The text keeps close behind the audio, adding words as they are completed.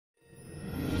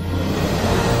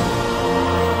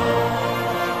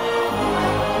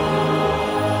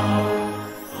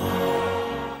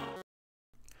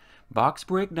Box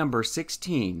break number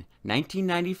 16,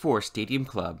 1994 Stadium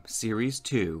Club, Series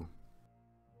 2.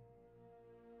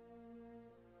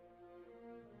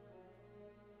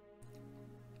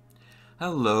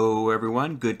 Hello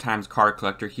everyone, Good Times Card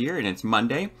Collector here, and it's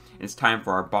Monday, and it's time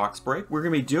for our box break. We're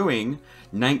going to be doing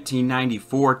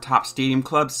 1994 Top Stadium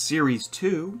Club Series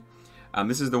 2.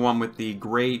 This is the one with the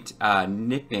great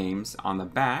nicknames on the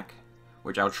back,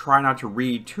 which I'll try not to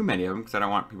read too many of them because I don't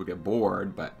want people to get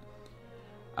bored, but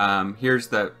here's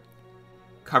the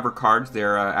cover cards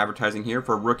they're advertising here.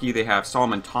 For rookie, they have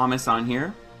Solomon Thomas on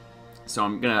here, so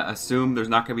I'm going to assume there's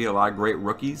not going to be a lot of great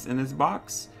rookies in this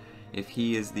box if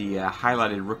he is the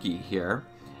highlighted rookie here,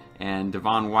 and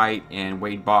Devon White and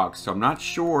Wade Boggs. So I'm not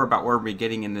sure about what we're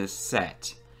getting in this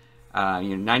set.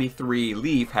 93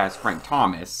 Leaf has Frank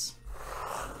Thomas.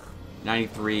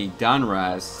 93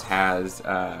 Donruss has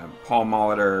Paul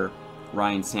Molitor,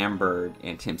 Ryan Sandberg,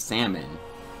 and Tim Salmon.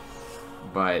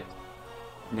 But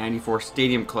 94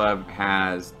 Stadium Club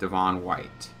has Devon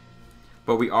White.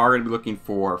 But we are going to be looking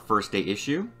for first day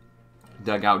issue,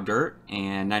 Dugout Dirt,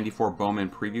 and 94 Bowman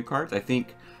preview cards. I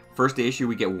think first day issue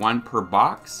we get one per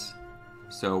box,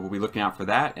 so we'll be looking out for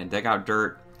that. And Dugout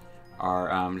Dirt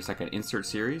are just like an insert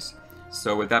series.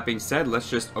 So with that being said, let's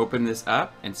just open this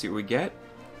up and see what we get.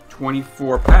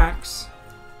 24 packs.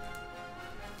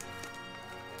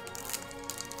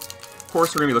 Of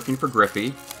course, we're going to be looking for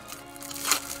Griffey.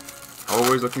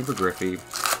 Always looking for Griffey.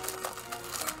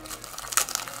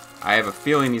 I have a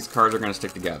feeling these cards are going to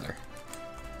stick together.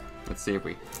 Let's see if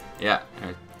we... Yeah,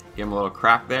 give him a little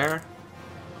crack there.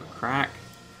 A crack.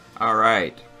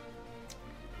 Alright.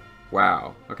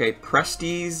 Wow. Okay,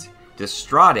 Prestes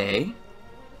Destrade.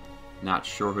 Not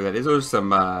sure who that is. Those are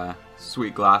some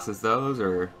sweet glasses, those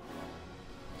are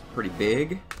pretty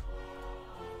big.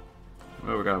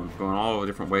 Well, we got them going all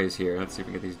different ways here. Let's see if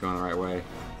we can get these going the right way.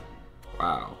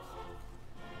 Wow.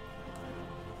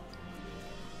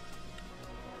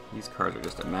 These cards are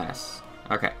just a mess.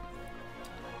 Okay.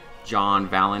 John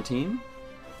Valentine.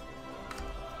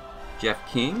 Jeff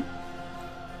King.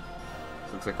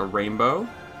 This looks like a rainbow.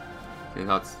 See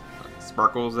how it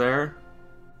sparkles there?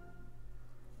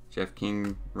 Jeff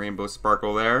King rainbow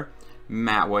sparkle there.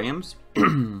 Matt Williams.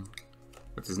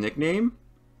 What's his nickname?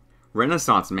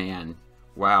 Renaissance Man.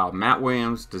 Wow, Matt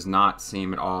Williams does not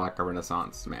seem at all like a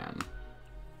Renaissance Man.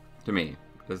 To me.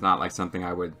 Does not like something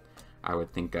I would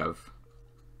think of.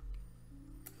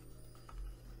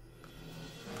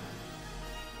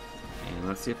 And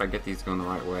let's see if I get these going the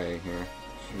right way here.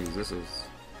 Jeez, this is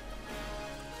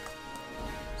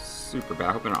super bad.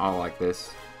 I hope they're not all like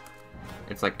this.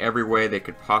 It's like every way they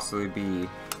could possibly be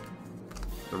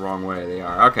the wrong way they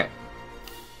are. Okay.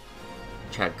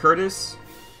 Chad Curtis.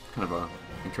 Kind of a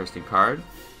interesting card.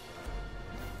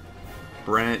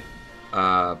 Brent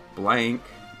Blank.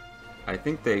 I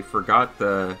think they forgot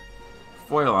the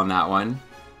foil on that one.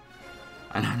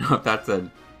 I don't know if that's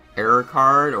an error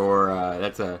card or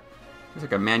that's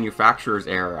like a manufacturer's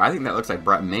error. I think that looks like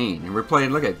Brett Maine. And we're playing,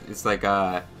 look at, it's like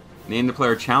name the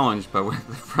player challenge, but with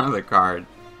the front of the card.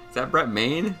 Is that Brett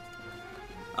Maine?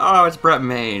 Oh, it's Brett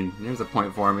Maine. There's a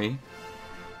point for me.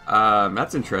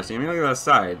 That's interesting. I mean, look at that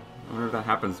side. I wonder if that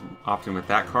happens often with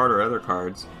that card or other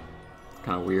cards. It's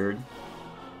kind of weird.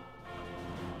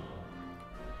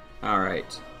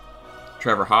 Alright.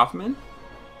 Trevor Hoffman.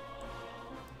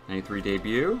 93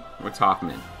 debut. What's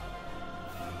Hoffman?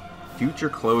 Future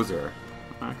Closer.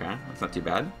 Okay, that's not too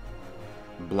bad.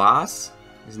 Bloss.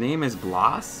 His name is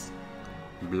Bloss?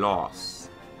 Bloss.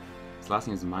 His last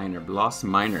name is Minor. Bloss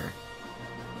Minor.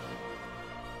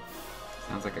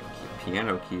 Sounds like a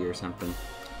piano key or something.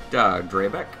 Doug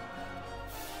Drabeck.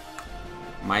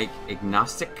 Mike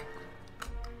Ignostic.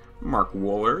 Mark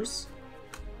Wohlers.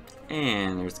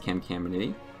 And there's Ken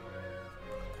Caminiti.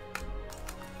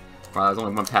 Wow, there's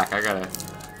only one pack. I gotta...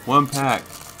 One pack.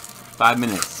 5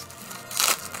 minutes.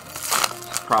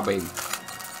 Probably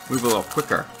move a little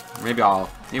quicker. Maybe I'll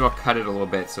cut it a little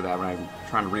bit so that when I'm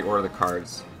trying to reorder the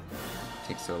cards, it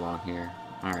takes so long here.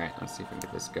 All right, let's see if we can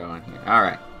get this going here. All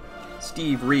right,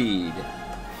 Steve Reed,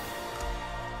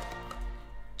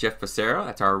 Jeff Facero.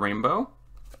 That's our rainbow.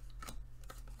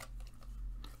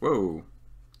 Whoa,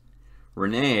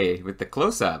 Renee with the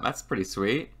close-up. That's pretty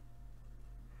sweet.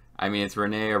 I mean, it's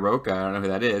Renee Aroka. I don't know who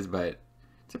that is, but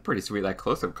it's a pretty sweet like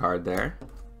close-up card there.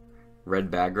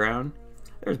 Red background.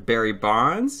 There's Barry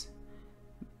Bonds.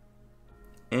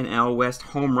 NL West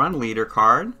home run leader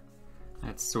card.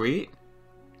 That's sweet.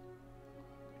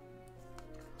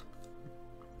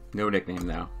 No nickname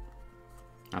though.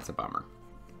 That's a bummer.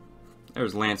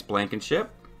 There's Lance Blankenship.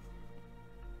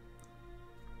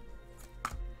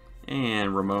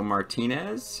 And Ramon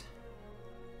Martinez.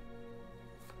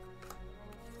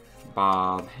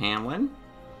 Bob Hamlin.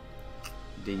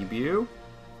 Debut.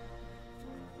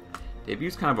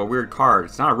 Debu's kind of a weird card.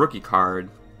 It's not a rookie card.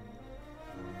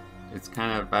 It's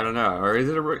kind of, I don't know. Or is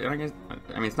it a rookie? I mean,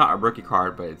 it's not a rookie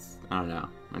card, but it's, I don't know.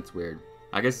 It's weird.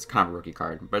 I guess it's kind of a rookie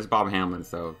card. But it's Bob Hamlin,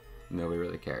 so nobody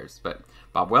really cares. But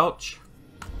Bob Welch.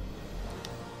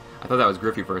 I thought that was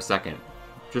Griffey for a second.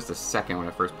 Just a second when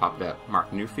it first popped up.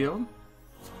 Mark Newfield.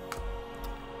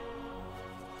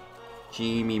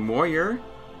 Jamie Moyer.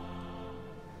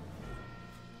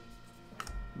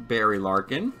 Barry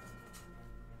Larkin.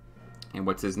 And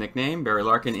what's his nickname? Barry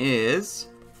Larkin is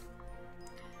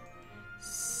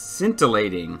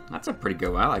Scintillating. That's a pretty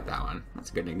good one. I like that one. That's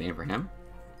a good nickname for him.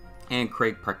 And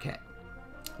Craig Parquet.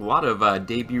 A lot of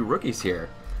debut rookies here.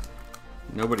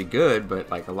 Nobody good, but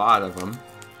like a lot of them.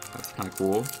 That's kind of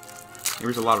cool.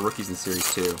 Here's a lot of rookies in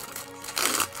Series 2.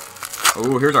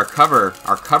 Oh, here's our cover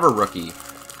rookie.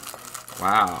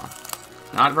 Wow.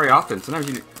 Not very often.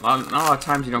 Sometimes not a lot of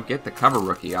times you don't get the cover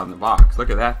rookie out in the box. Look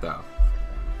at that though.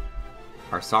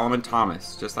 Our Solomon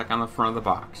Thomas, just like on the front of the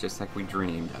box, just like we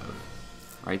dreamed of.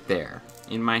 Right there,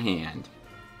 in my hand.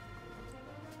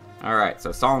 Alright,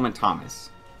 so Solomon Thomas.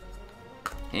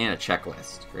 And a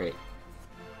checklist. Great.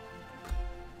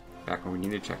 Back when we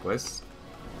needed checklists.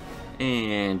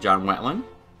 And John Wetland.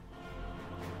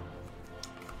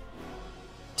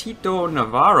 Tito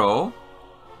Navarro.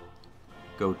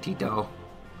 Go Tito.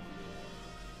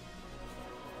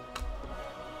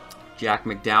 Jack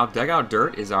McDowell. Dugout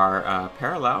Dirt is our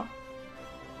parallel.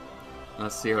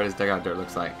 Let's see what his Dugout Dirt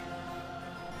looks like.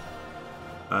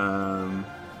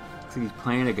 Looks like he's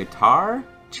playing a guitar.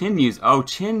 Chin music. Oh,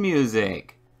 chin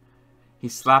music.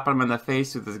 He's slapping him in the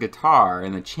face with his guitar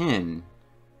in the chin.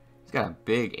 He's got a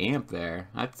big amp there.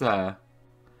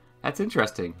 That's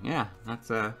interesting. Yeah, that's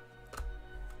I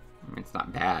mean, it's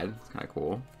not bad. It's kind of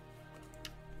cool.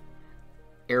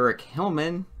 Eric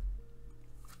Hillman.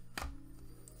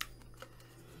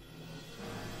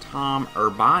 Tom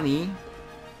Urbani.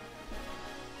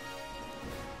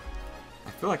 I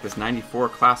feel like this 94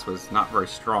 class was not very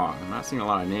strong. I'm not seeing a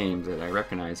lot of names that I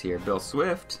recognize here. Bill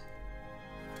Swift.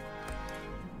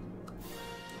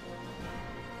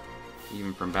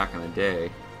 Even from back in the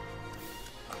day.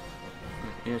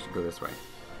 Maybe I should go this way.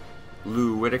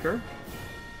 Lou Whitaker.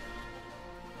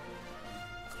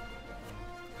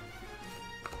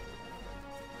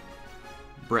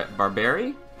 Brett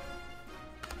Barberi.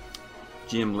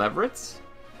 Jim Leveretts.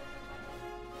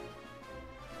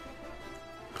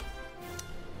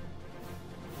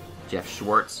 Jeff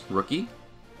Schwartz, rookie.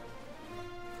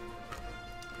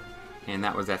 And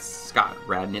that was that Scott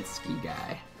Radnitsky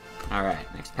guy.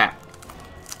 Alright, next pack.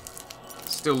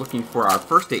 Still looking for our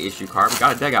first day issue card. We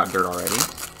got a Dugout Dirt already.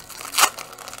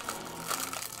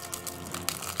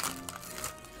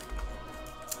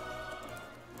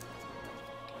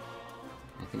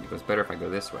 I think it goes better if I go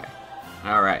this way.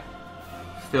 Alright.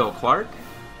 Phil Clark.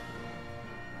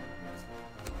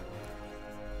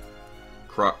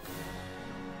 Crookie.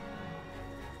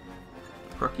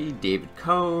 David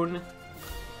Cohn.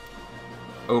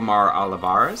 Omar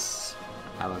Olivares.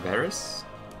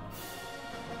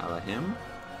 Him.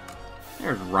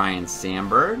 There's Ryan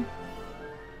Sandberg.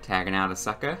 Tagging out a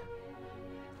sucker.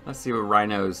 Let's see what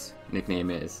Rhino's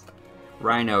nickname is.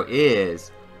 Rhino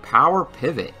is Power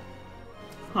Pivot.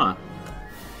 Huh.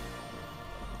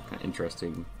 Kind of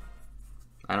interesting.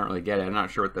 I don't really get it. I'm not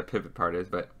sure what the pivot part is,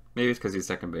 but maybe it's because he's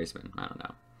second baseman. I don't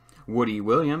know. Woody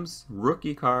Williams,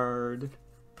 rookie card.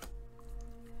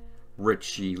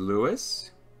 Richie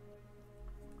Lewis.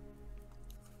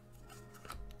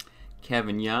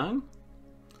 Kevin Young.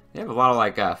 They have a lot of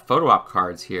like photo op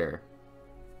cards here.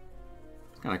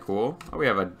 It's kind of cool. Oh, we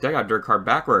have a Dugout Dirt card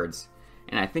backwards.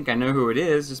 And I think I know who it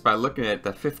is just by looking at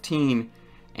the 15.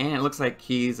 And it looks like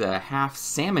he's a half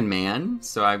Salmon Man.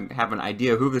 So I have an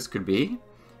idea who this could be.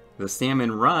 The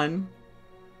Salmon Run.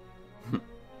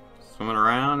 Swimming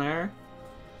around there.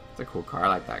 It's a cool card. I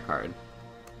like that card.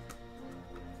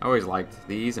 I always liked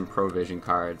these and Provision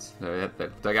cards. So the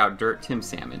Dugout Dirt Tim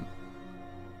Salmon.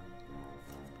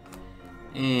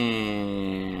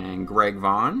 And Greg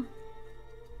Vaughn.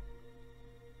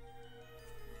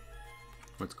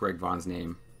 What's Greg Vaughn's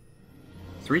name?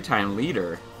 Three-time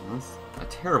leader. That's a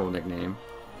terrible nickname.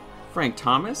 Frank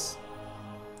Thomas.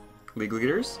 League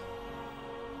leaders.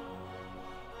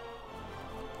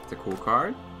 It's a cool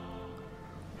card.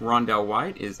 Rondell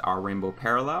White is our Rainbow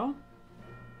Parallel.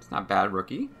 It's not bad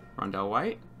rookie. Rondell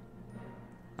White.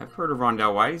 I've heard of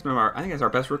Rondell White. He's been I think that's our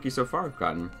best rookie so far we've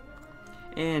gotten.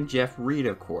 And Jeff Reed,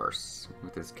 of course,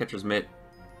 with his catcher's mitt.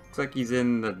 Looks like he's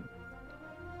in the...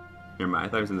 Never mind, I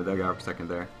thought he was in the dugout for a second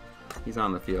there. He's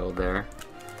on the field there.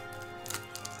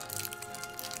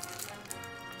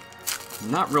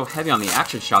 Not real heavy on the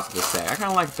action shots of this set. I kind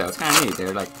of like those. Kind of neat.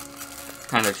 They're like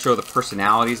kind of show the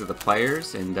personalities of the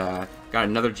players. And got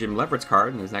another Jim Leverett's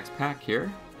card in his next pack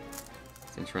here.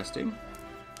 It's interesting.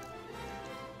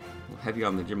 A little heavy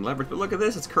on the Jim Leverett, but look at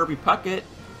this. It's Kirby Puckett.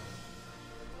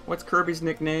 What's Kirby's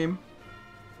nickname?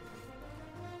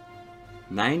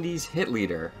 90s Hit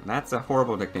Leader. That's a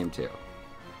horrible nickname too.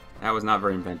 That was not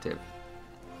very inventive.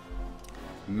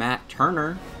 Matt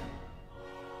Turner,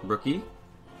 rookie.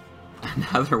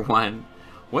 Another one.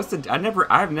 What's the?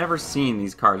 I've never seen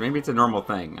these cards. Maybe it's a normal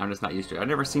thing. I'm just not used to it. I've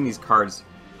never seen these cards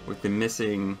with the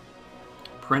missing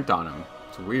print on them.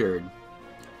 It's weird.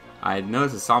 I know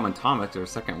this is Solomon Thomas, their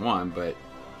second one, but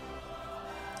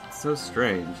it's so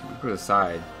strange. We put it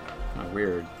aside. Kind of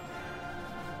weird.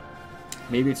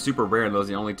 Maybe it's super rare and those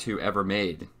are the only two ever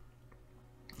made.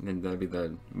 And then that'd be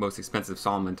the most expensive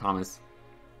Solomon Thomas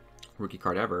rookie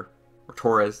card ever. Or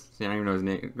Torres. See, I don't even know his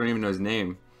name. Don't even know his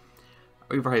name.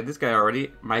 We've had this guy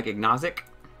already. Mike Ignazik.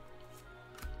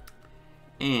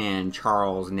 And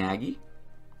Charles Nagy.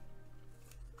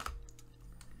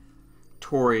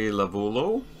 Tori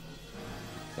Lavulo,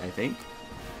 I think.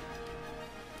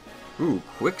 Ooh,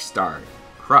 Quick Start.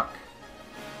 Kruk.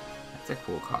 That's a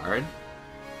cool card.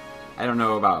 I don't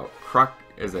know about Kruk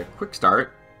as a quick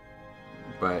start,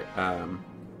 but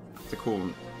it's a cool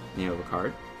name of a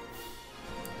card.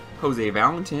 Jose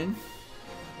Valentin.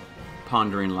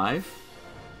 Pondering Life.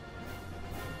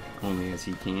 Only as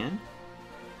he can.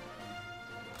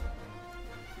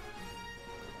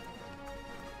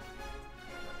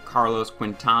 Carlos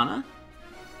Quintana.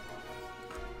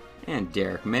 And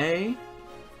Derek May.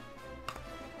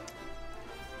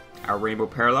 Our Rainbow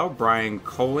Parallel, Brian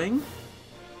Coling.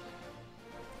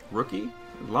 Rookie.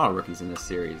 There's a lot of rookies in this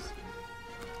series.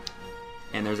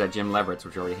 And there's that Jim Leverett's,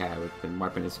 which we already had, with him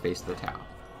wiping his face with the towel.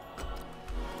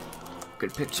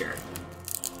 Good picture.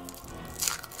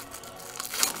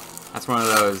 That's one of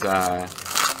those,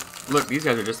 look, these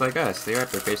guys are just like us. They wipe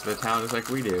their face with the towel just like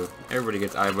we do. Everybody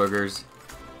gets eye boogers.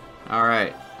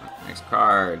 Alright, next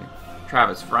card.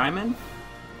 Travis Fryman.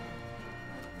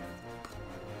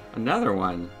 Another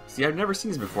one. See, I've never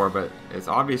seen these before, but it's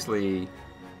obviously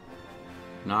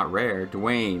not rare.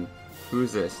 Dwayne.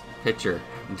 Who's this? Pitcher.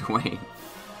 Dwayne.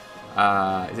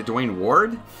 Is it Dwayne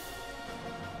Ward?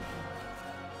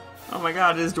 Oh my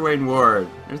god, it is Dwayne Ward.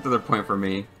 There's another point for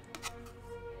me.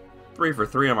 3 for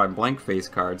 3 on my blank face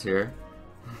cards here.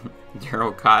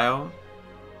 Gerald Kyle.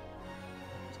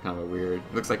 It's kind of a weird.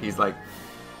 Looks like he's like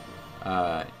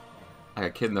a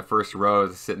kid in the first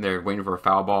row sitting there waiting for a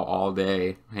foul ball all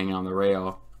day, hanging on the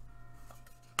rail.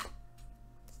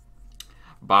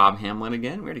 Bob Hamlin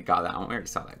again. We already got that one. We already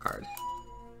saw that card.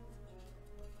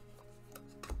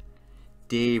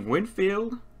 Dave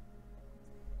Winfield.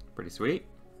 Pretty sweet.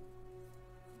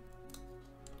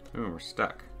 Ooh, we're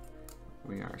stuck.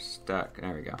 We are stuck.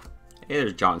 There we go. Hey,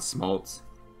 there's John Smoltz.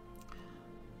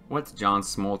 What's John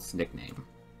Smoltz's nickname?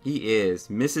 He is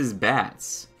Mrs.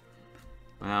 Bats.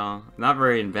 Well, not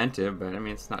very inventive, but I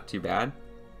mean, it's not too bad.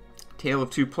 Tale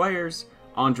of Two Players,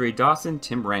 Andre Dawson,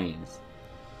 Tim Raines.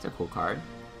 It's a cool card.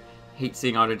 Hate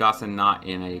seeing Andre Dawson not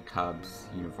in a Cubs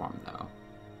uniform, though.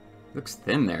 Looks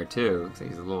thin there, too. Looks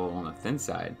like he's a little on the thin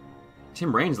side.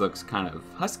 Tim Raines looks kind of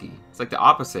husky. It's like the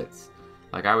opposites.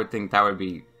 Like, I would think that would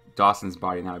be Dawson's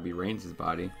body, and that would be Raines'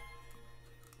 body.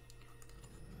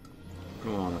 A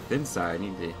little on the thin side.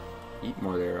 Need to eat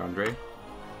more there, Andre.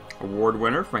 Award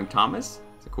winner, Frank Thomas.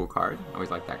 It's a cool card. I always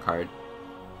like that card.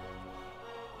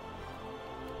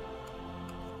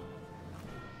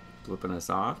 Flipping us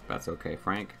off. That's okay,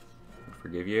 Frank. I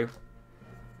forgive you.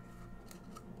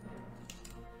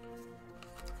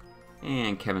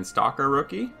 And Kevin Stalker,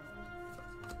 rookie.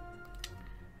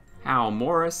 Hal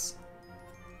Morris.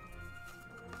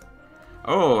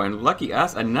 Oh, and lucky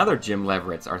us, another Jim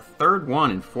Leverett's. Our third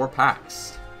one in 4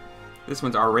 packs. This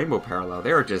one's our Rainbow Parallel.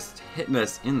 They were just hitting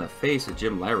us in the face with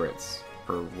Jim Leverett's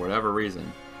for whatever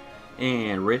reason.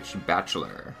 And Rich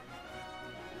Batchelor.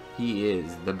 He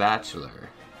is the Bachelor.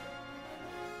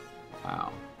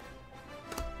 Wow.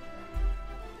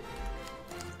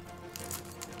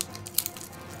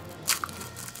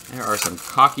 There are some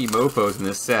cocky mofos in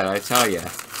this set, I tell ya.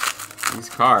 These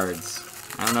cards.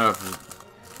 I don't know if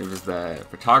it was the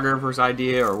photographer's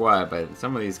idea or what, but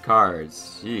some of these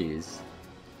cards, jeez.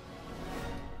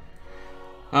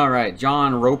 Alright,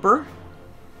 John Roper.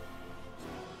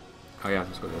 Oh yeah,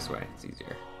 let's go this way. It's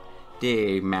easier.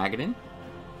 Dave Magadan.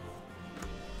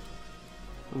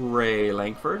 Ray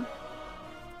Langford.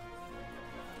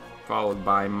 Followed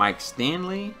by Mike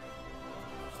Stanley.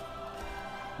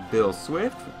 Bill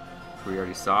Swift, which we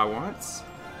already saw once.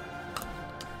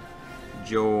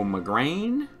 Joe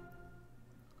McGrain.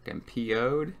 Getting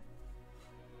PO'd.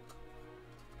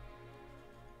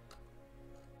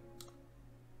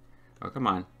 Oh, come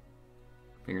on.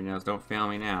 Fingernails don't fail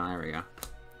me now. There we go.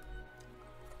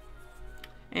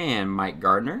 And Mike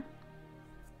Gardner.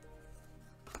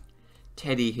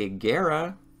 Teddy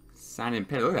Higuera. Sign and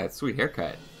pin. Look at that sweet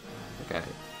haircut.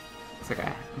 It's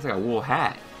like a wool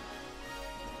hat.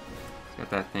 It's got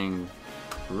that thing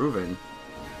grooving.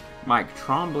 Mike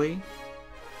Trombley.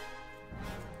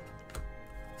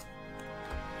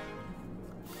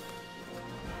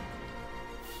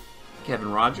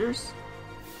 Kevin Rogers.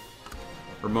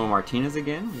 Ramon Martinez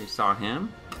again, we saw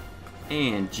him.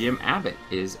 And Jim Abbott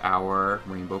is our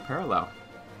Rainbow Parallel.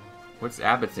 What's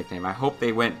Abbott's nickname? I hope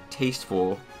they went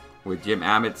tasteful with Jim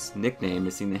Abbott's nickname,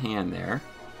 missing the hand there.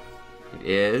 It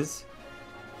is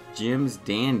Jim's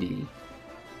Dandy.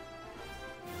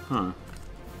 Huh.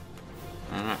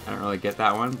 I don't really get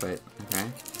that one, but okay.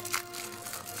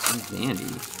 Jim's Dandy.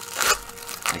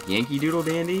 Like Yankee Doodle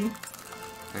Dandy?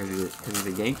 Because he's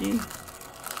a Yankee?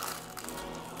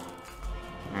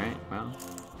 Alright, well.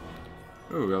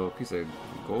 Ooh, a little piece of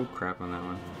gold crap on that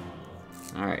one.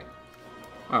 Alright.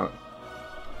 Oh.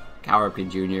 Cal Ripken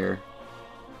Jr.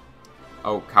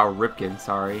 Oh, Cal Ripken,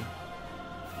 sorry.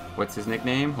 What's his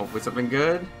nickname? Hopefully something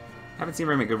good. Haven't seen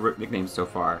very many good nicknames so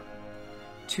far.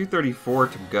 234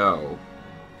 to go.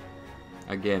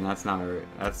 Again, I'm not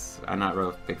a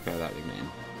real big fan of that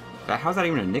nickname. How's that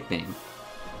even a nickname?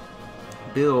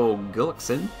 Bill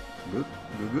Gullickson.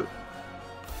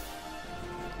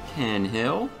 Ken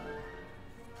Hill.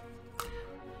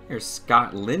 Here's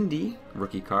Scott Lindy,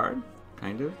 rookie card,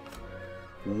 kind of.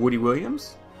 Woody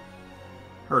Williams.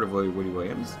 Heard of Woody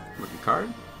Williams, rookie card.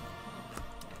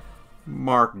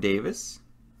 Mark Davis.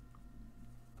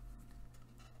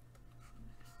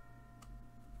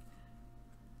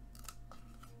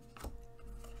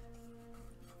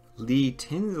 Lee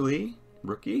Tinsley,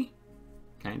 rookie,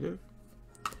 kind of.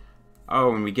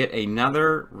 Oh, and we get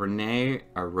another Rene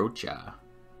Arocha.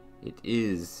 It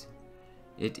is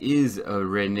a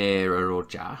Rene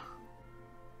Arocha.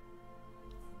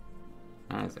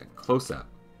 That is a close-up.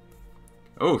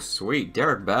 Oh, sweet.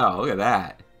 Derek Bell. Look at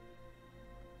that.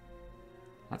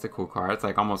 That's a cool card. It's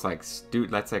like almost like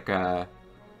that's like a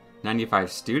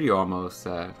 95 Studio almost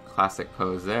classic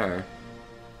pose there.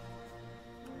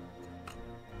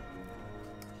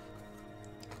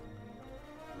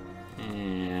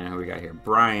 And who we got here?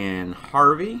 Brian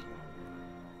Harvey.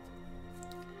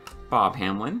 Bob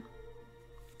Hamlin.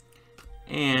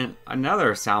 And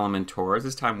another Salomon Torres,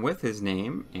 this time with his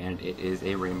name, and it is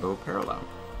a Rainbow Parallel.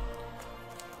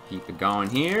 Keep it going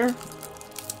here.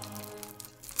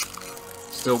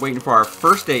 Still waiting for our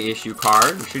first day issue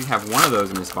card. We should have one of those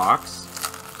in this box.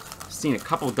 Seen a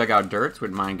couple Dugout Dirts,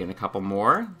 wouldn't mind getting a couple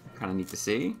more. Kind of neat to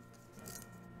see.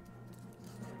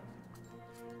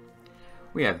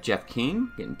 We have Jeff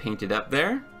King getting painted up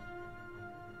there.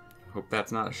 Hope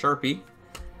that's not a Sharpie.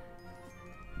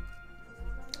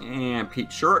 And Pete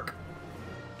Shurk.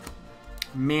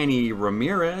 Manny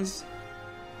Ramirez.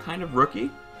 Kind of rookie.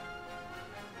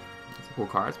 That's a cool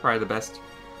card. It's probably the best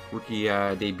rookie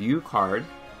debut card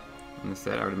in the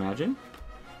set, I would imagine.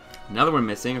 Another one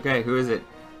missing. Okay, who is it?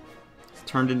 It's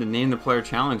turned into Name the Player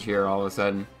Challenge here all of a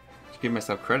sudden. Should give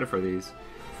myself credit for these.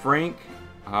 Frank.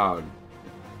 Oh.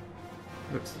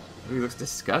 He looks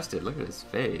disgusted. Look at his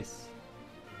face.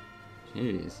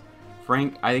 Jeez.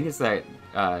 Frank, I think it's that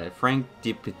Frank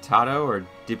DiPitato or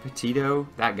DiPetito.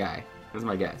 That guy. That's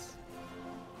my guess.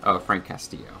 Oh, Frank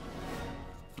Castillo.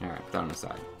 Alright, put that on the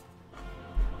side.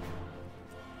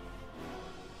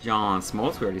 John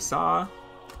Smoltz, we already saw.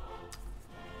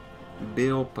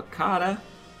 Bill Piccata.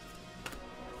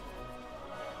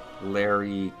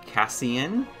 Larry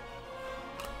Cassian.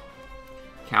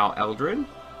 Cal Eldred.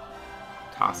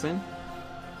 Tossin.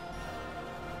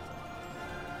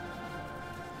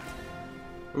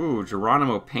 Ooh,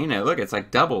 Geronimo Pena. Look, it's like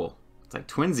double. It's like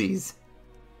twinsies.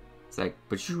 It's like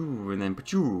Pachoo and then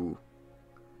Pachoo.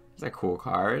 It's a cool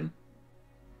card.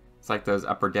 It's like those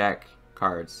Upper Deck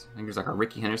cards. I think there's like a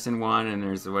Ricky Henderson one, and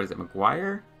there's, what is it,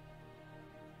 McGuire?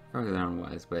 I forgot what that one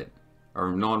was, but...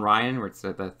 Or Nolan Ryan, where it's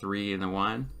the 3 and the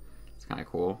 1. It's kind of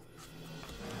cool.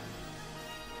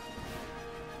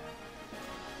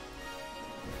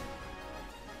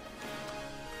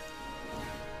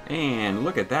 And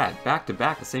look at that, back to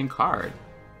back, the same card.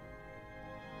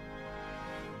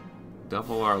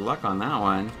 Double our luck on that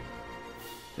one.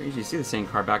 Don't usually see the same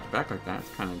card back to back like that. It's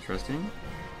kind of interesting.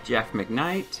 Jeff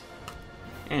McKnight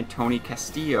and Tony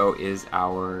Castillo is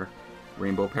our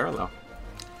Rainbow Parallel.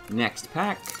 Next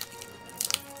pack.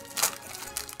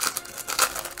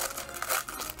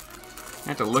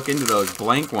 have to look into those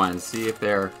blank ones, see if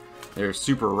they're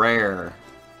super rare.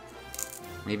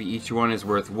 Maybe each one is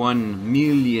worth $1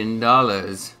 million.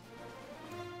 I'm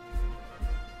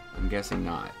guessing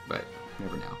not, but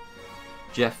never know.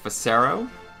 Jeff Facero.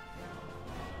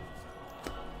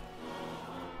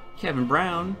 Kevin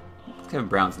Brown. What's Kevin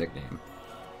Brown's nickname?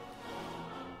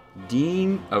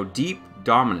 Deep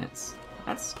Dominance.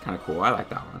 That's kind of cool. I like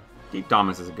that one. Deep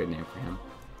Dominance is a good name for him.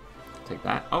 Take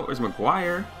that. Oh, there's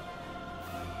McGuire.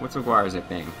 What's McGuire's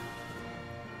nickname?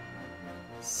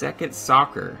 Second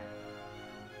Soccer.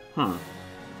 Huh.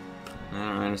 I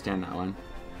don't really understand that one.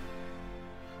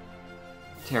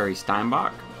 Terry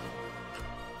Steinbach.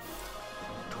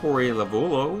 Tori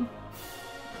Lavolo.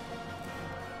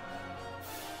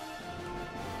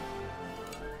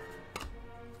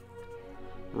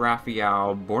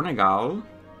 Rafael Bornegal.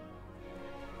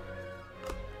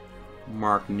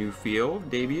 Mark Newfield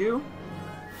debut.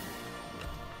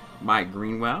 Mike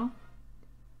Greenwell.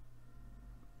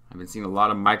 I've been seeing a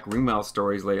lot of Mike Greenwell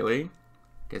stories lately.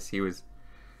 Guess he was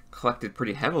collected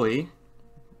pretty heavily.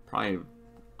 Probably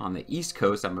on the East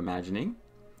Coast, I'm imagining.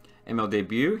 ML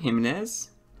debut,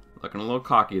 Jimenez. Looking a little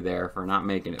cocky there for not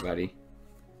making it, buddy.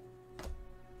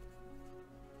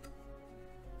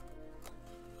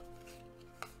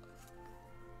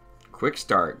 Quick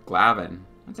start, Glavin.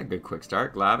 That's a good quick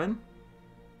start, Glavin.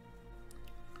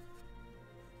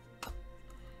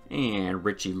 And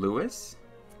Richie Lewis.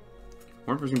 I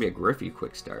wonder if there's going to be a Griffey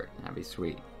quick start. That'd be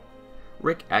sweet.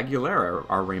 Rick Aguilera,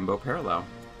 our Rainbow Parallel.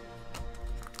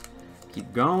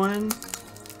 Keep going.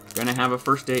 Gonna have a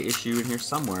first day issue in here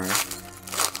somewhere.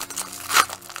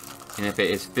 And if it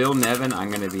is Phil Nevin,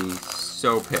 I'm gonna be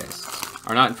so pissed.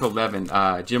 Or not Phil Nevin,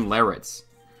 Jim Leyritz.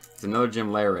 It's another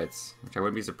Jim Leyritz, which I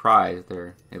wouldn't be surprised.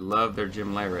 They love their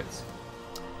Jim Leyritz.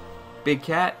 Big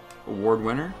Cat, award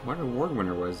winner. What award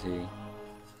winner was he?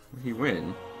 What did he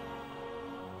win?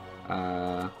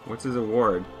 What's his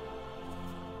award?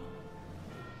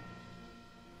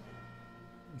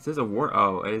 It says award.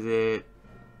 Oh, is it?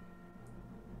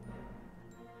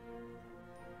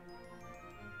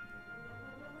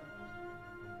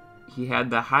 He had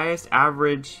the highest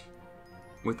average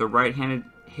with a right-handed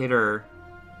hitter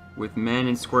with men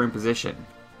in scoring position.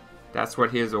 That's what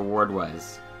his award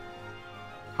was.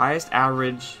 Highest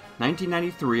average,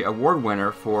 1993 award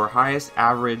winner for highest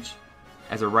average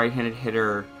as a right-handed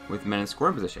hitter with men in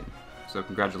scoring position. So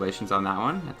congratulations on that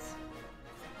one. That's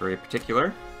very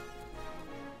particular.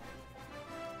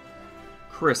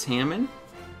 Chris Hammond.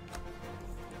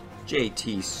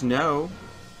 JT Snow.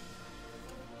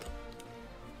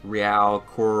 Real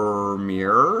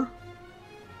Cormier.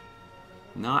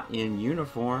 Not in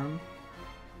uniform.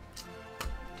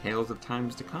 Tales of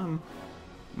times to come.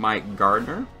 Mike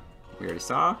Gardner. We already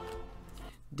saw.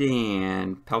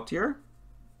 Dan Peltier.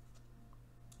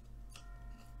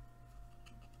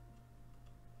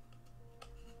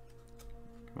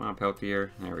 Come on,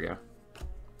 Peltier. There we go.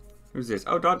 Who's this?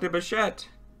 Oh, Dante Bichette.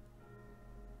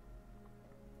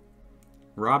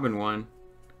 Robin won.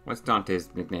 What's Dante's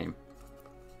nickname?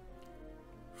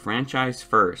 Franchise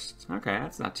first. Okay,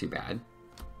 that's not too bad.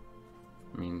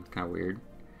 I mean, kind of weird.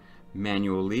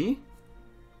 Manuel Lee.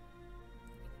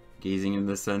 Gazing into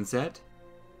the sunset.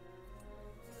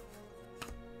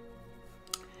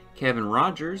 Kevin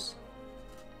Rogers.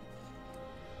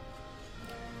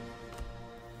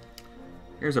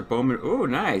 Here's a Bowman. Ooh,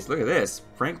 nice. Look at this.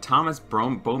 Frank Thomas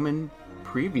Bowman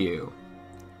preview.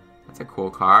 That's a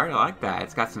cool card. I like that.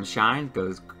 It's got some shine. It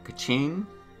goes ka-ching.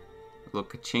 A little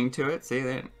ka-ching to it. See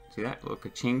that? See that? A little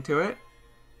ka-ching to it.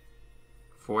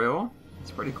 Foil. It's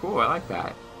pretty cool. I like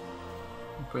that.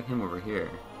 I'll put him over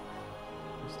here.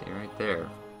 Stay right there.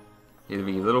 It'll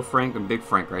be Little Frank and Big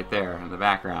Frank right there in the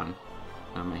background.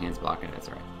 Oh, my hand's blocking it. That's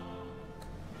all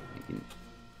right.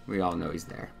 We all know he's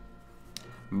there.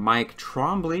 Mike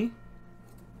Trombley.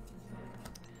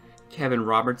 Kevin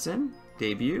Robertson.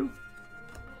 Debut.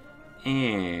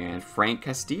 And Frank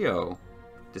Castillo.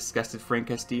 Disgusted Frank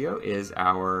Castillo is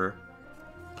our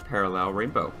parallel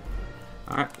rainbow.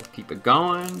 Alright, we'll keep it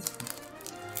going.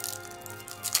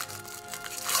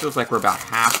 Feels like we're about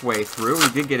halfway through. We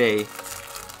did get a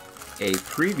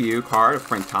preview card of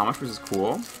Frank Thomas, which is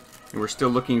cool. And we're still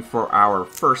looking for our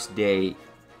first day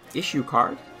issue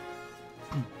card.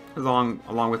 Along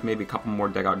with maybe a couple more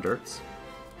Dugout Dirts.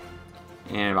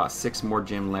 And about 6 more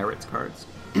Jim Leyritz cards.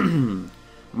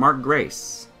 Mark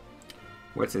Grace.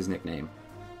 What's his nickname?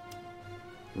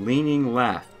 Leaning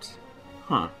Left.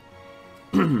 Huh.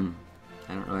 I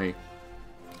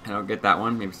don't get that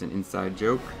one. Maybe it's an inside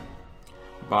joke.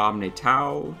 Bob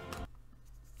Natal.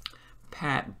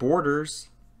 Pat Borders.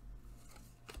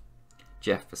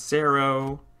 Jeff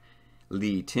Facero.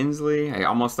 Lee Tinsley. I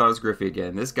almost thought it was Griffey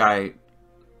again. This guy,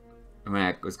 I mean,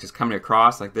 I was just coming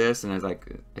across like this, and I was like,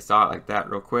 I saw it like that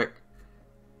real quick.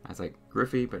 I was like,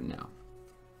 Griffey, but no.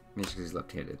 Maybe because he's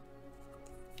left-handed.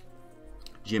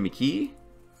 Jimmy Key.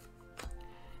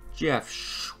 Jeff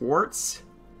Schwartz.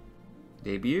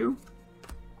 Debut.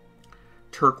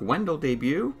 Turk Wendell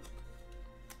debut.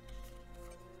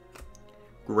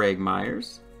 Greg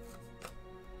Myers.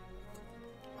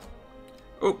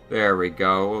 Oh, there we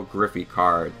go. Griffey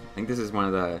card. I think this is one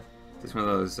of the. Is this one of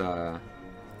those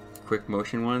quick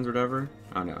motion ones or whatever?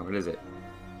 Oh no, what is it?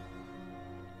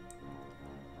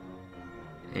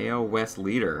 AL West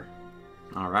leader.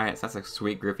 All right, so that's a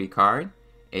sweet Griffey card.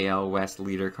 AL West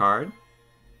leader card.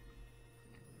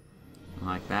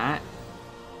 Like that.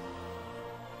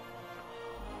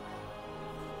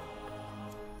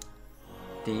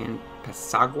 Dan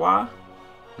Pasagua.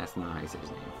 That's not how you say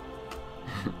his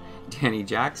name. Danny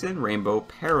Jackson, Rainbow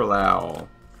Parallel.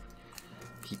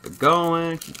 Keep it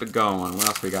going, keep it going. What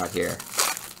else we got here?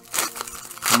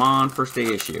 Come on, first day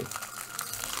issue.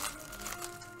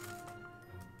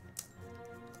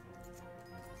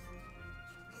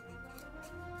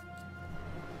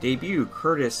 Debut,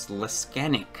 Curtis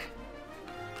Leskanik.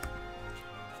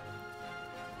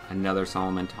 Another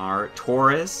Solomon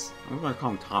Torres. I'm going to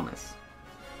call him Thomas.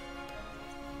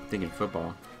 I'm thinking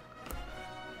football.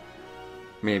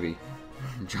 Maybe.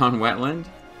 John Wetland.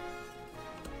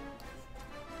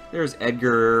 There's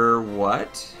Edgar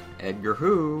what? Edgar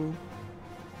who?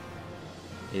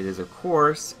 It is, of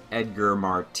course, Edgar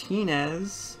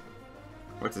Martinez.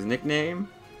 What's his nickname?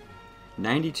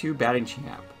 92 batting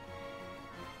champ.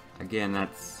 Again,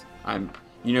 that's...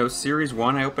 You know, Series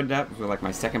 1 I opened up with like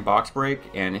my second box break,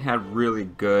 and it had really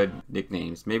good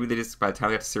nicknames. Maybe they just, by the time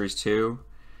I got to Series 2,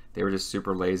 they were just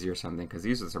super lazy or something, because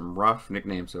these are some rough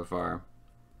nicknames so far.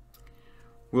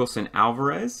 Wilson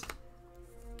Alvarez.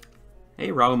 Hey,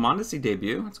 Raul Mondesi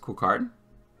debut. That's a cool card.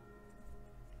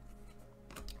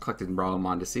 Collected Raul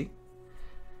Mondesi.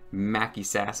 Mackie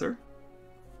Sasser.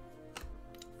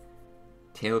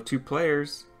 Tale of two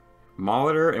players.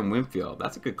 Molitor and Winfield.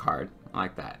 That's a good card. I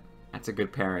like that. That's a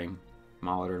good pairing.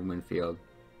 Molitor and Winfield.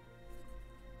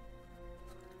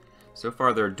 So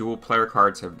far, their dual player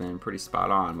cards have been pretty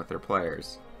spot on with their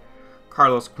players.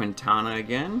 Carlos Quintana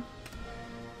again.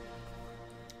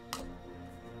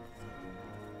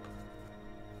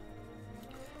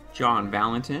 John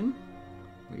Valentin.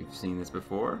 We've seen this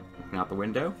before. Looking out the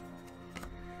window.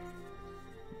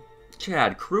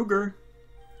 Chad Kruger.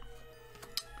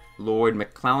 Lloyd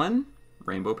McClellan.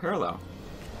 Rainbow Parallel.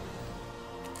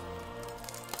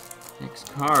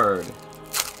 Next card.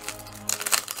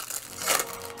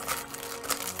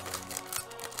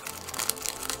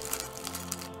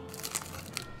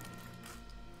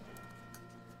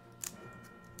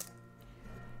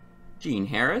 Gene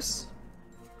Harris.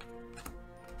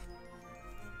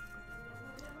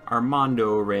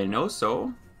 Armando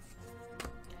Reynoso.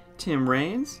 Tim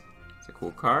Raines. It's a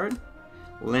cool card.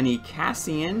 Lenny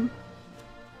Cassian.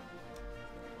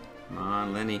 Come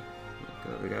on, Lenny.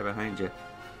 Look at the guy behind you.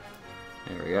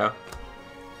 There we go.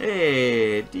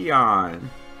 Hey, Deion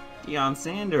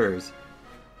Sanders.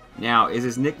 Now, is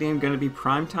his nickname going to be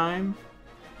Primetime?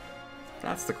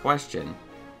 That's the question.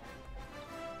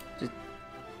 Just,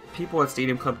 people at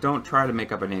Stadium Club, don't try to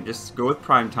make up a name. Just go with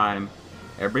Primetime.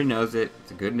 Everybody knows it.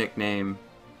 It's a good nickname.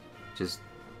 Just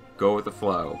go with the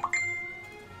flow.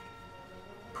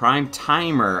 Prime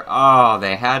Timer. Oh,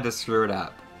 they had to screw it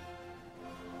up.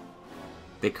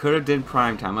 They could have did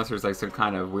Prime Time, unless there's like some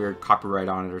kind of weird copyright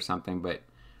on it or something, but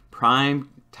Prime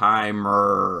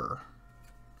Timer.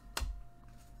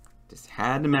 Just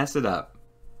had to mess it up.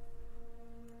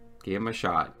 Give him a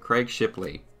shot. Craig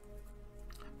Shipley.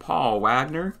 Paul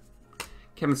Wagner.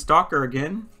 Kevin Stalker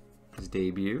again. His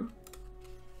debut.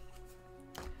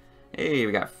 Hey,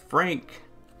 we got Frank.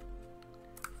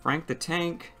 Frank the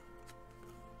Tank.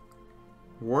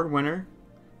 Award winner.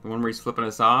 The one where he's flipping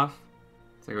us off.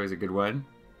 It's like always a good one.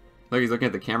 Look, he's looking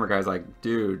at the camera guys like,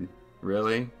 dude,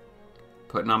 really?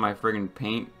 Putting on my friggin'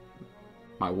 paint?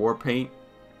 My war paint?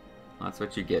 Well, that's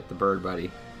what you get, the bird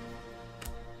buddy.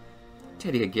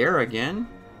 Teddy Aguirre again.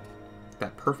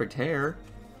 That perfect hair.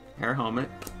 Hair helmet.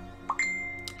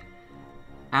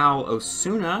 Al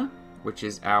Osuna, which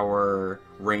is our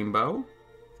rainbow.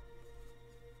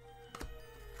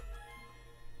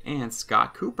 And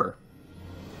Scott Cooper,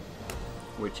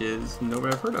 which is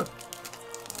nobody I've heard of.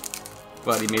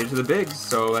 But he made it to the bigs,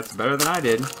 so that's better than I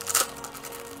did.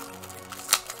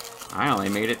 I only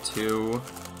made it to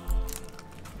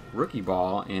rookie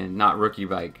ball, and not rookie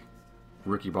like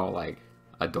rookie ball like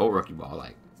adult rookie ball,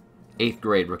 like 8th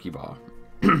grade rookie ball.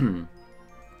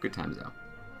 Good times, though.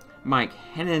 Mike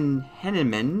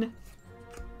Henneman.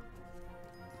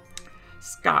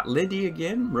 Scott Liddy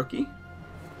again, rookie.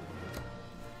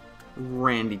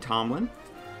 Randy Tomlin.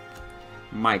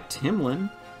 Mike Timlin.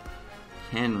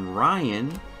 Ken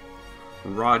Ryan.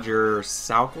 Roger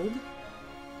Sauckled.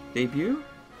 Debut,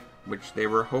 which they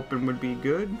were hoping would be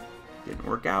good. Didn't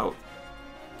work out.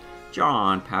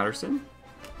 John Patterson.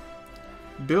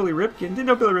 Billy Ripken. Didn't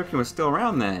know Billy Ripken was still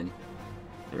around then.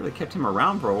 They really kept him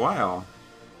around for a while.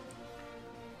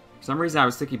 For some reason I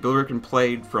was thinking Billy Ripken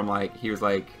played from he was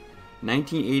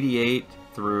 1988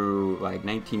 through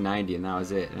 1990 and that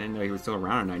was it. I didn't know he was still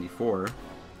around in 94.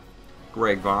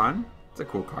 Greg Vaughn. It's a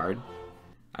cool card.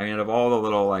 I mean, out of all the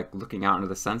little looking out into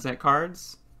the sunset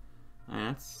cards,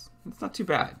 it's not too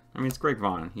bad. I mean, it's Greg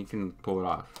Vaughn. He can pull it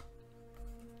off.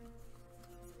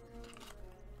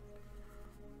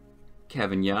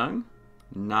 Kevin Young,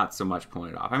 not so much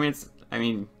pulling it off. I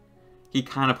mean, he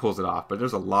kind of pulls it off, but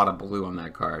there's a lot of blue on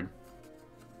that card.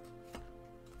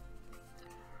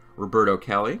 Roberto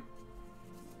Kelly.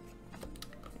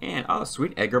 And, oh,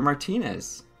 sweet, Edgar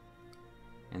Martinez.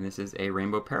 And this is a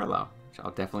Rainbow Parallel, which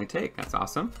I'll definitely take. That's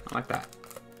awesome. I like that.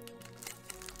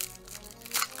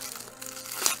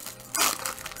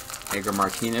 Edgar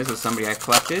Martinez was somebody I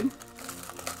collected,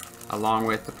 along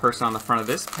with the person on the front of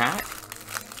this pack.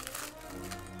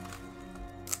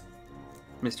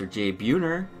 Mr. Jay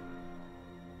Buhner.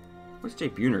 What's Jay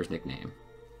Buhner's nickname?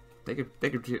 They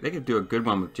could do a good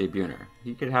one with Jay Buhner.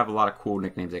 He could have a lot of cool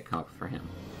nicknames that come up for him.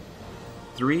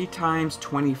 3 times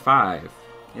 25.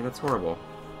 Yeah, that's horrible.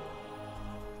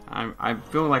 I'm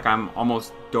feeling like I'm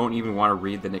almost don't even want to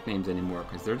read the nicknames anymore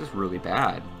because they're just really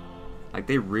bad.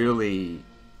 They really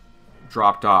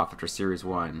dropped off after Series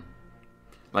 1.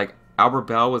 Albert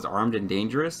Bell was Armed and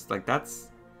Dangerous. That's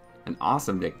an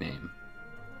awesome nickname.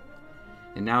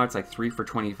 And now it's 3 for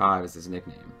 25 is his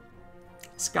nickname.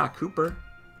 Scott Cooper.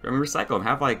 I mean, recycle them.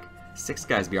 Have 6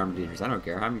 guys be Armed and Dangerous. I don't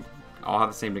care. I'll have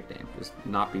the same nickname. Just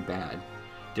not be bad.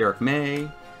 Derek May.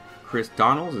 Chris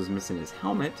Donalds is missing his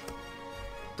helmet.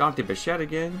 Dante Bichette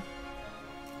again.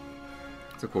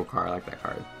 It's a cool card. I like that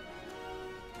card.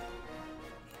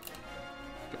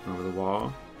 Getting over the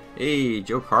wall. Hey,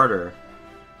 Joe Carter.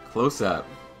 Close up.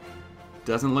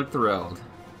 Doesn't look thrilled.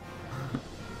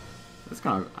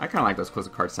 I kind of like those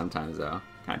close-up cards sometimes, though.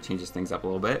 Kind of changes things up a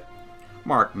little bit.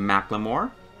 Mark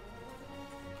McLemore.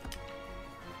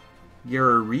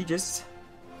 Regis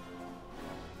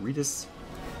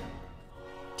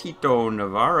Tito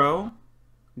Navarro.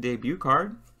 Debut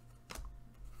card.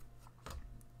 Let's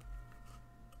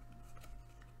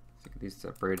get these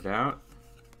separated out.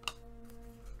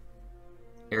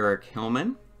 Eric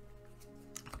Hillman.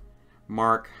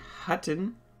 Mark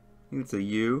Hutton. I think it's a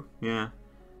U. Yeah.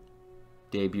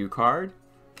 Debut card.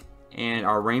 And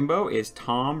our rainbow is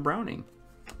Tom Browning.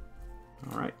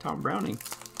 Alright, Tom Browning.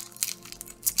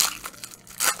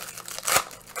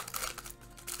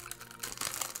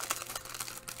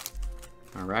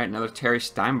 Alright, another Terry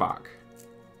Steinbach.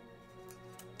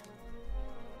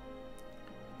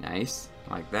 Nice.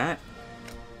 I like that.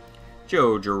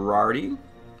 Joe Girardi.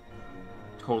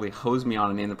 Totally hosed me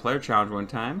on a Name the Player challenge one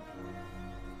time.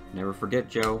 Never forget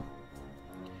Joe.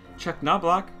 Chuck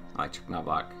Knobloch. I like Chuck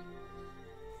Knobloch.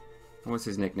 What's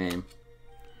his nickname?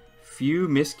 Few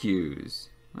Miscues.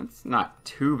 That's not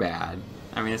too bad.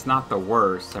 I mean, it's not the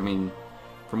worst. I mean,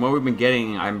 from what we've been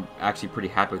getting, I'm actually pretty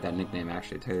happy with that nickname,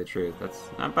 actually, to tell you the truth. That's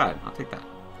not bad. I'll take that.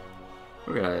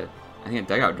 We got, I think, a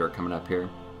Dugout Dirt coming up here.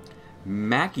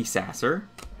 Mackie Sasser.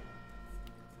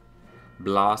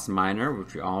 Bloss Minor,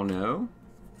 which we all know.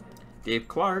 Dave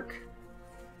Clark.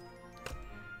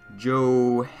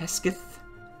 Joe Hesketh.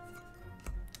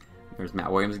 There's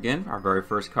Matt Williams again, our very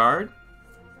first card.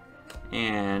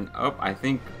 And, oh, I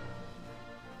think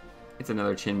it's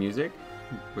another Chin Music.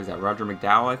 Was that Roger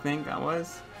McDowell, I think that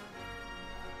was?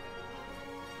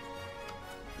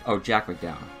 Oh, Jack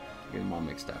McDowell. Get them all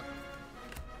mixed up.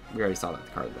 We already saw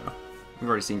that card, though. We've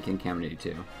already seen King Cam in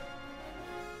 82.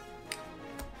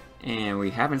 And we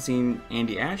haven't seen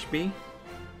Andy Ashby.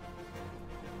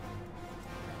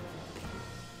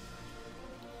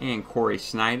 And Corey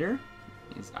Snyder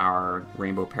is our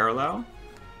Rainbow Parallel.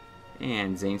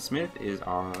 And Zane Smith is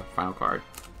our final card.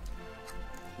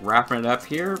 Wrapping it up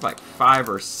here, like 5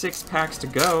 or 6 packs to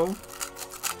go.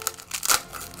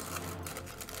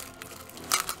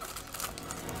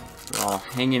 We're all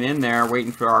hanging in there,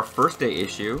 waiting for our first day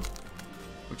issue,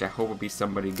 which I hope will be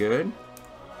somebody good.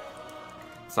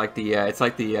 It's like the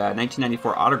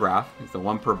 1994 autograph. It's the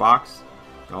 1 per box.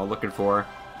 You're all looking for.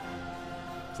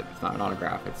 Except it's not an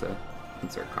autograph. It's a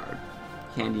insert card.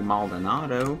 Candy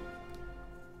Maldonado.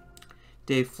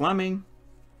 Dave Fleming.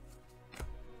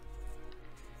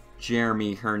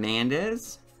 Jeremy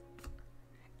Hernandez.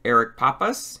 Eric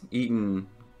Papas eating,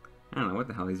 I don't know what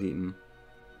the hell he's eating.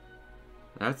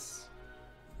 That's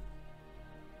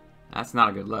not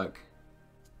a good look.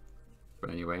 But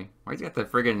anyway, why's he got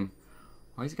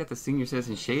the senior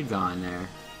citizen shades on there?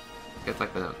 He's got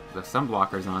like the sun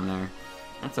blockers on there.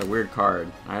 That's a weird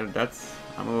card. I'm a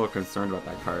little concerned about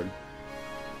that card.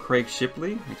 Craig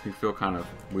Shipley makes me feel kind of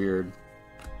weird.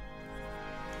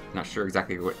 Not sure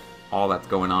exactly what all that's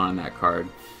going on in that card.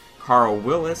 Carl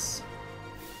Willis.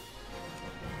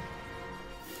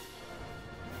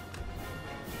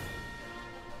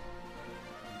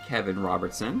 Kevin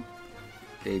Robertson.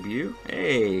 Debut.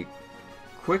 Hey,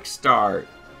 quick start.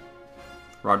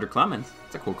 Roger Clemens.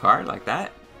 It's a cool card, like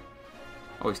that.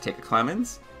 Always take a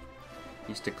Clemens.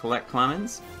 Used to collect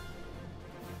Clemens.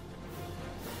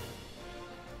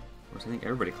 Of course, I think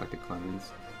everybody collected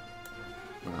Clemens.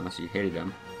 Well, unless you hated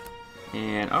them.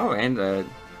 And, oh, and the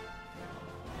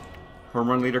home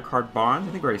run leader card Bond.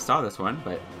 I think we already saw this one,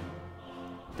 but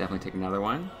definitely take another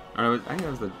one. Oh, I think that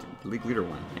was the league leader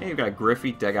one. Hey, you've got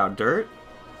Griffey, Dugout Dirt.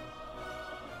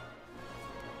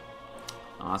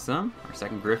 Awesome. Our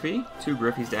second Griffey. 2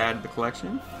 Griffies to add to the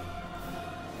collection.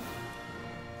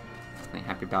 Definitely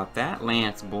happy about that.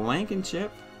 Lance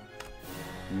Blankenship.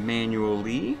 Manuel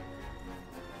Lee.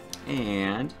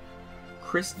 And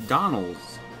Chris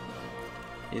Donalds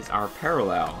is our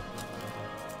parallel.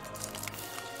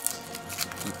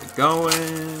 Keep it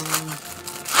going.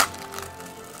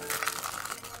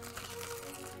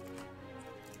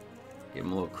 Give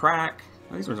him a little crack.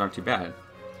 Oh, these ones aren't too bad.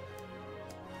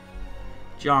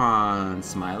 John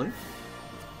Smiley.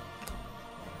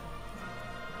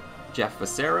 Jeff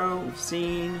Facero, we've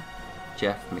seen.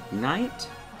 Jeff McKnight.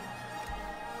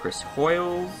 Chris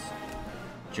Hoyles.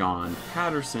 John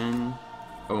Patterson.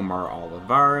 Omar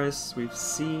Olivares, we've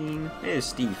seen. There's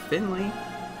Steve Finley.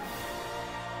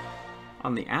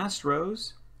 On the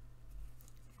Astros.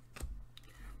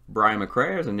 Brian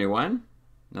McRae is a new one.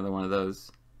 Another one of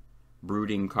those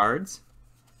brooding cards.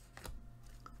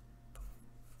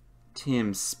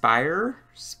 Tim Spire.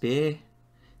 Spihe.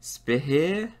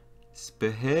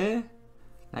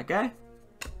 That guy.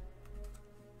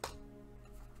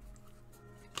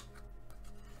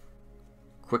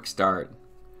 Quick start.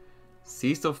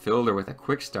 Cecil Fielder with a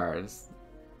quick start.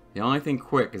 The only thing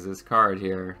quick is this card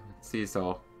here.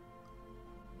 Cecil.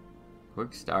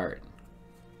 Quick start.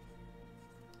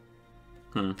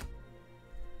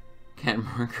 Ken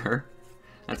Marker.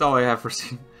 That's all I have for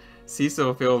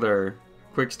Cecil Fielder.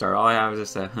 Quick start. All I have is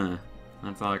just a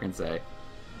That's all I can say.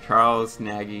 Charles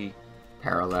Nagy.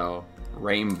 Parallel.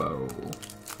 Rainbow.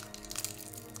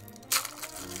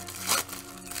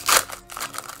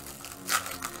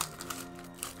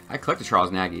 I collected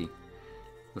Charles Nagy.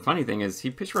 The funny thing is, he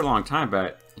pitched for a long time,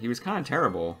 but he was kind of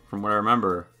terrible, from what I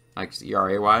remember. Like,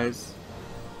 ERA-wise.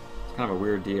 It's kind of a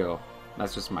weird deal.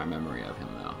 That's just my memory of him,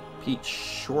 though. Pete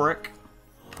Shorrock.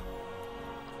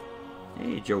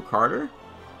 Hey, Joe Carter.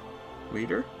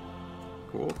 Leader.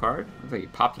 Cool card. Looks like he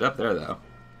popped it up there, though.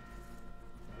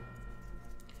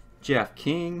 Jeff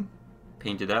King.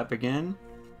 Painted up again.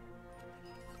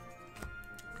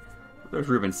 There's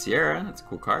Ruben Sierra. That's a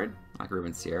cool card. I like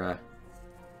Ruben Sierra.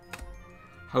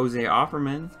 Jose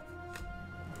Offerman.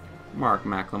 Mark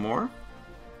McLemore.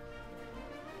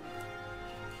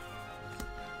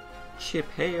 Chip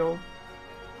Hale.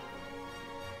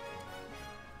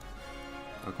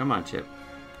 Oh, come on, Chip.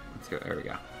 Let's go. There we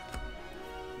go.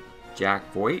 Jack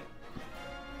Voigt.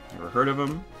 Never heard of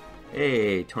him.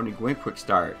 Hey, Tony Gwynn, quick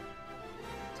start.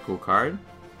 It's a cool card.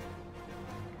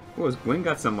 Oh, has Gwynn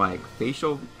got some, like,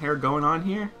 facial hair going on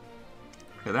here?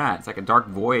 Look at that. It's like a dark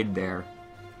void there.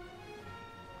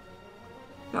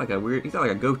 He's got like a weird, he's got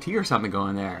like a goatee or something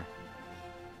going there.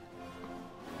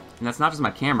 And that's not just my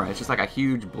camera. It's just like a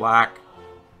huge black,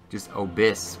 just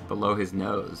abyss below his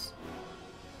nose.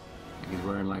 Like he's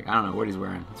wearing like, I don't know what he's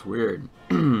wearing. It's weird.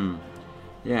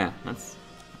 Yeah, that's,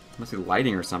 must be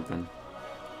lighting or something.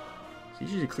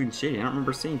 He's usually clean shady. I don't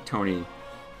remember seeing Tony,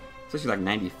 especially like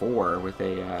 94 with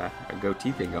a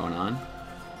goatee thing going on.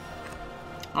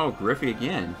 Oh, Griffey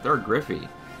again. Third Griffey.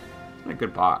 What a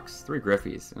good box. 3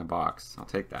 Griffies in a box. I'll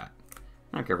take that.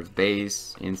 I don't care if it's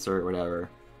base, insert, whatever.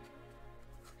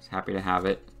 Just happy to have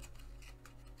it.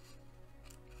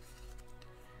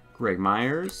 Greg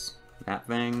Myers. That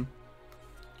thing.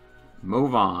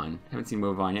 Movon. Haven't seen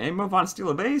Movon yet. Hey, Movon steal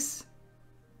a base?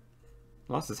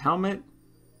 Lost his helmet.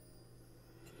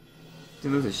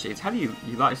 Didn't lose his shades. How do you...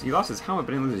 He lost his helmet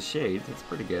but didn't lose his shades. That's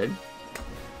pretty good.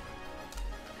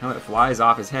 Helmet flies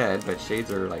off his head, but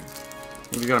shades are like...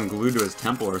 Maybe got him glued to his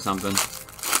temple or something.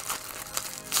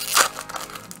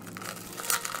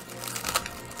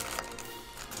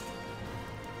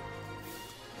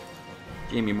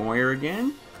 Jamie Moyer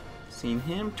again. Seen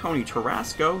him. Tony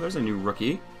Tarasco. There's a new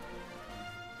rookie.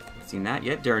 Haven't seen that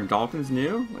yet. Darren Dalton's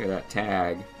new. Look at that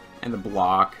tag. And the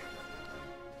block.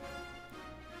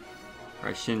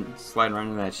 Right, sliding right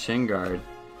into that shin guard.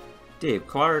 Dave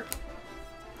Clark.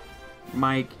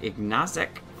 Mike Ignacek.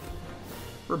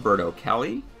 Roberto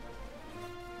Kelly.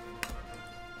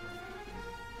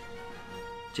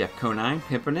 Jeff Conine,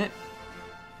 pimping it.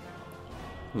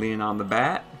 Leaning on the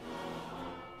bat.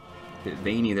 Bit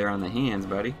veiny there on the hands,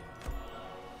 buddy.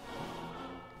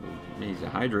 He's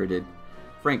hydrated.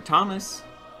 Frank Thomas.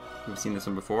 We've seen this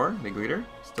one before. Big leader.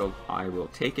 Still, I will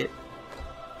take it.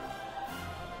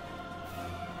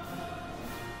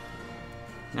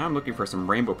 Now I'm looking for some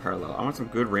rainbow parallel. I want some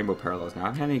good rainbow parallels now. I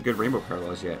haven't had any good rainbow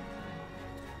parallels yet.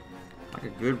 Like a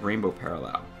good rainbow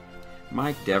parallel.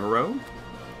 Mike Devereaux.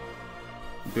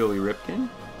 Billy Ripken.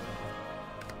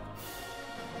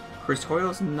 Chris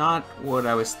Hoyle's not what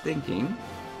I was thinking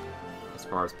as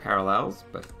far as parallels,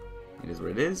 but it is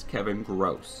what it is. Kevin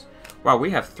Gross. Wow,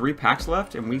 we have 3 packs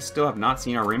left, and we still have not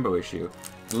seen our rainbow issue.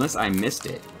 Unless I missed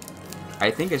it. I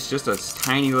think it's just a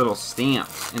tiny little stamp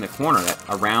in the corner, that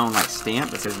a round like stamp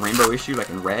that says rainbow issue, like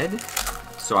in red.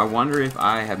 So I wonder if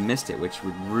I have missed it, which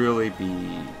would really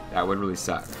be, that would really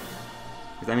suck.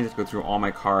 Because that means I have to go through all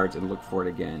my cards and look for it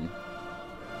again.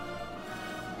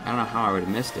 I don't know how I would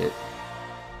have missed it.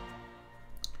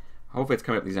 Hopefully it's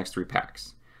coming up these next 3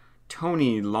 packs.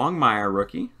 Tony Longmire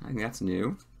rookie. I think that's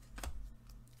new.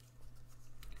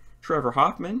 Trevor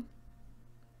Hoffman.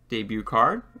 Debut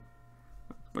card.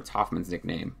 What's Hoffman's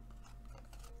nickname?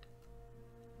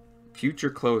 Future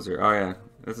Closer. Oh yeah.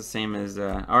 That's the same as...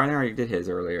 oh, I already did his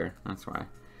earlier. That's why.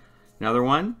 Another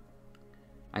one.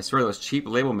 I swear those cheap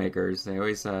label makers, they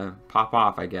always pop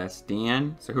off, I guess.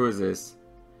 Dan. So who is this?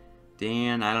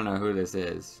 Dan. I don't know who this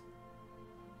is.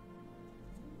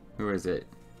 Who is it?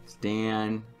 It's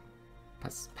Dan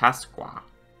Pasqua.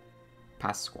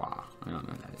 Pasqua. I don't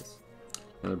know who that is.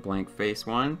 Another blank face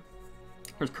one.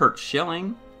 There's Kurt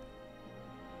Schilling.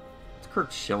 What's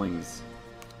Kurt Schilling's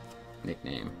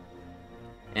nickname?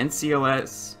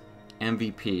 NCLS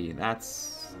MVP.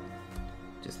 That's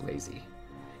just lazy.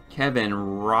 Kevin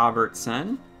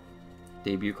Robertson.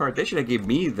 Debut card. They should have given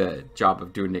me the job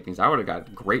of doing nicknames. I would have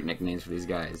got great nicknames for these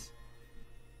guys.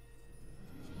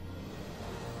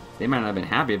 They might not have been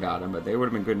happy about them, but they would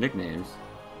have been good nicknames.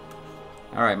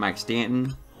 Alright, Mike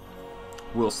Stanton.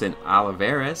 Wilson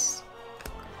Olivares.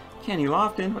 Kenny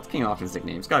Lofton. What's Kenny Lofton's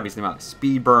nickname? It's got to be something like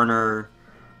Speed Burner,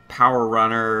 Power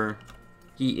Runner.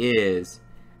 He is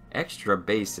extra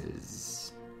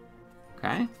bases.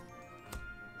 Okay.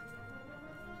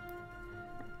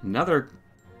 Another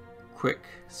quick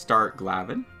start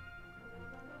Glavin.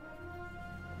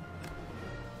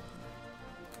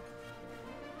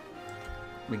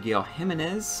 Miguel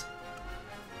Jimenez.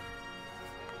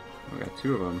 We got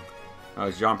 2 of them. Oh,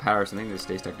 it's John Patterson. I think they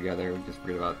stay stuck together. We just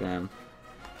forget about them.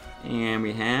 And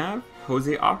we have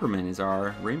Jose Opperman is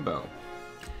our rainbow.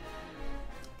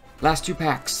 Last 2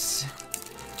 packs.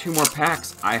 2 more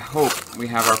packs. I hope we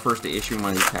have our first issue in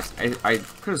one of these packs. I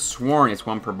could have sworn it's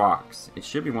 1 per box. It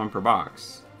should be 1 per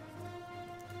box.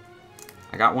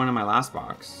 I got 1 in my last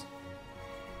box.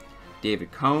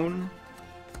 David Cohn.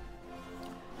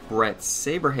 Brett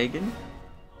Saberhagen.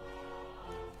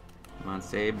 Come on,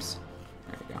 Sabes.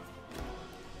 There we go.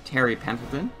 Terry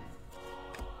Pendleton.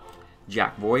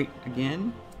 Jack Voigt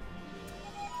again.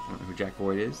 I don't know who Jack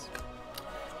Voigt is.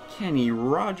 Kenny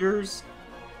Rogers.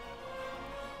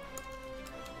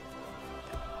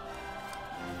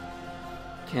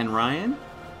 Ken Ryan.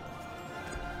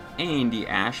 Andy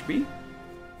Ashby.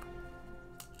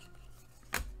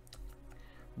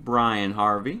 Brian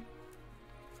Harvey.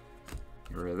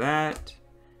 Get rid of that.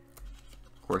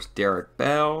 Of course, Derek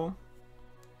Bell.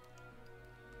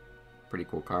 Pretty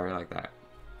cool card. I like that.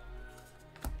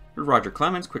 Here's Roger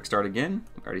Clemens. Quick start again.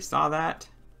 We already saw that.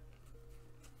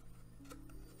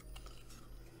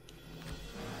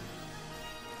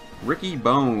 Ricky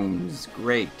Bones.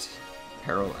 Great.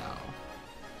 Parallel.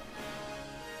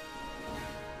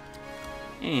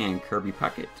 And Kirby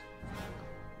Puckett.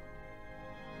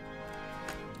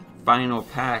 Final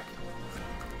pack.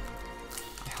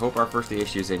 I hope our first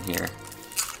issue is in here.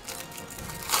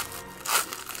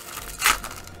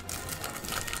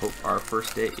 Hope our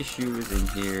first day issue is in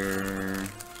here.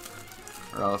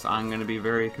 Or else I'm going to be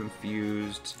very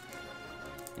confused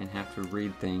and have to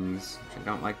read things, which I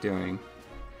don't like doing.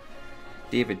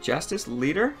 David Justice,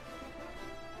 leader.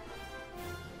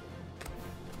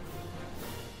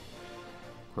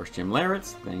 Of course, Jim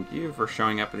Larritz, thank you for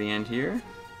showing up at the end here.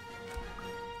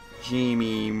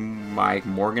 Jamie Mike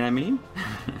Morgan, I mean.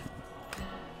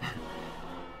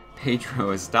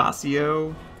 Pedro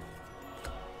Estacio,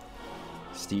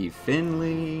 Steve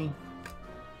Finley,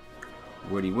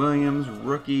 Woody Williams,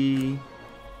 rookie,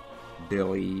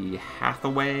 Billy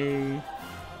Hathaway,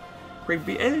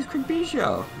 there's Craig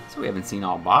Biggio. So we haven't seen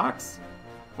all box.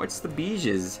 What's the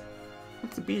Bigg's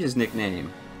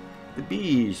nickname? The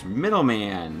Beige,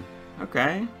 middleman.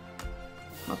 Okay.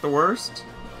 Not the worst.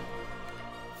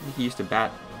 I think he used to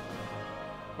bat.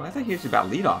 Well, I thought he used to bat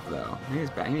leadoff though.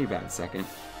 He may bat second.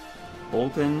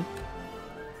 Bolton.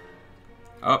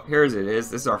 Oh, here's it is.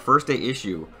 This is our first day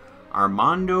issue.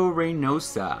 Armando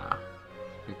Reynosa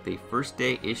with the first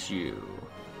day issue.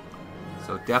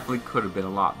 So definitely could have been a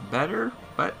lot better,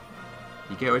 but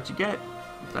you get what you get.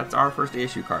 That's our first day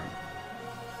issue card.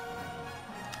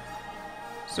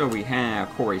 So we have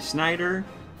Corey Snyder,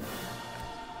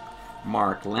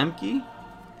 Mark Lemke,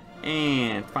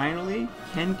 and finally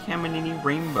Ken Caminiti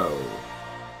Rainbow.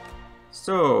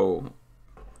 So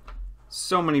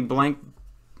many blank.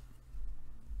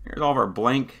 Here's all of our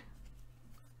blank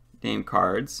name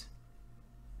cards.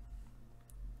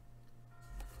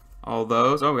 All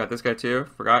those. Oh, we got this guy too.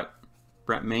 Forgot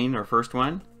Brett Main, our first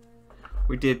one.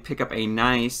 We did pick up a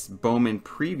nice Bowman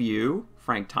preview,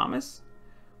 Frank Thomas,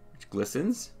 which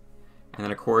glistens. And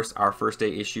then, of course, our first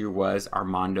day issue was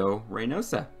Armando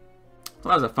Reynosa. So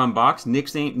that was a fun box.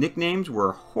 Nicknames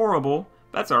were horrible.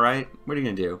 That's all right. What are you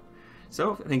going to do?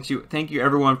 So thank you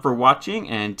everyone for watching.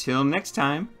 And until next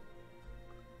time.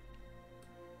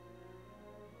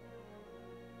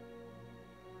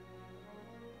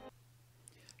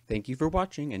 Thank you for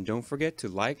watching, and don't forget to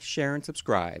like, share, and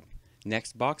subscribe.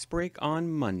 Next box break on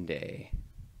Monday.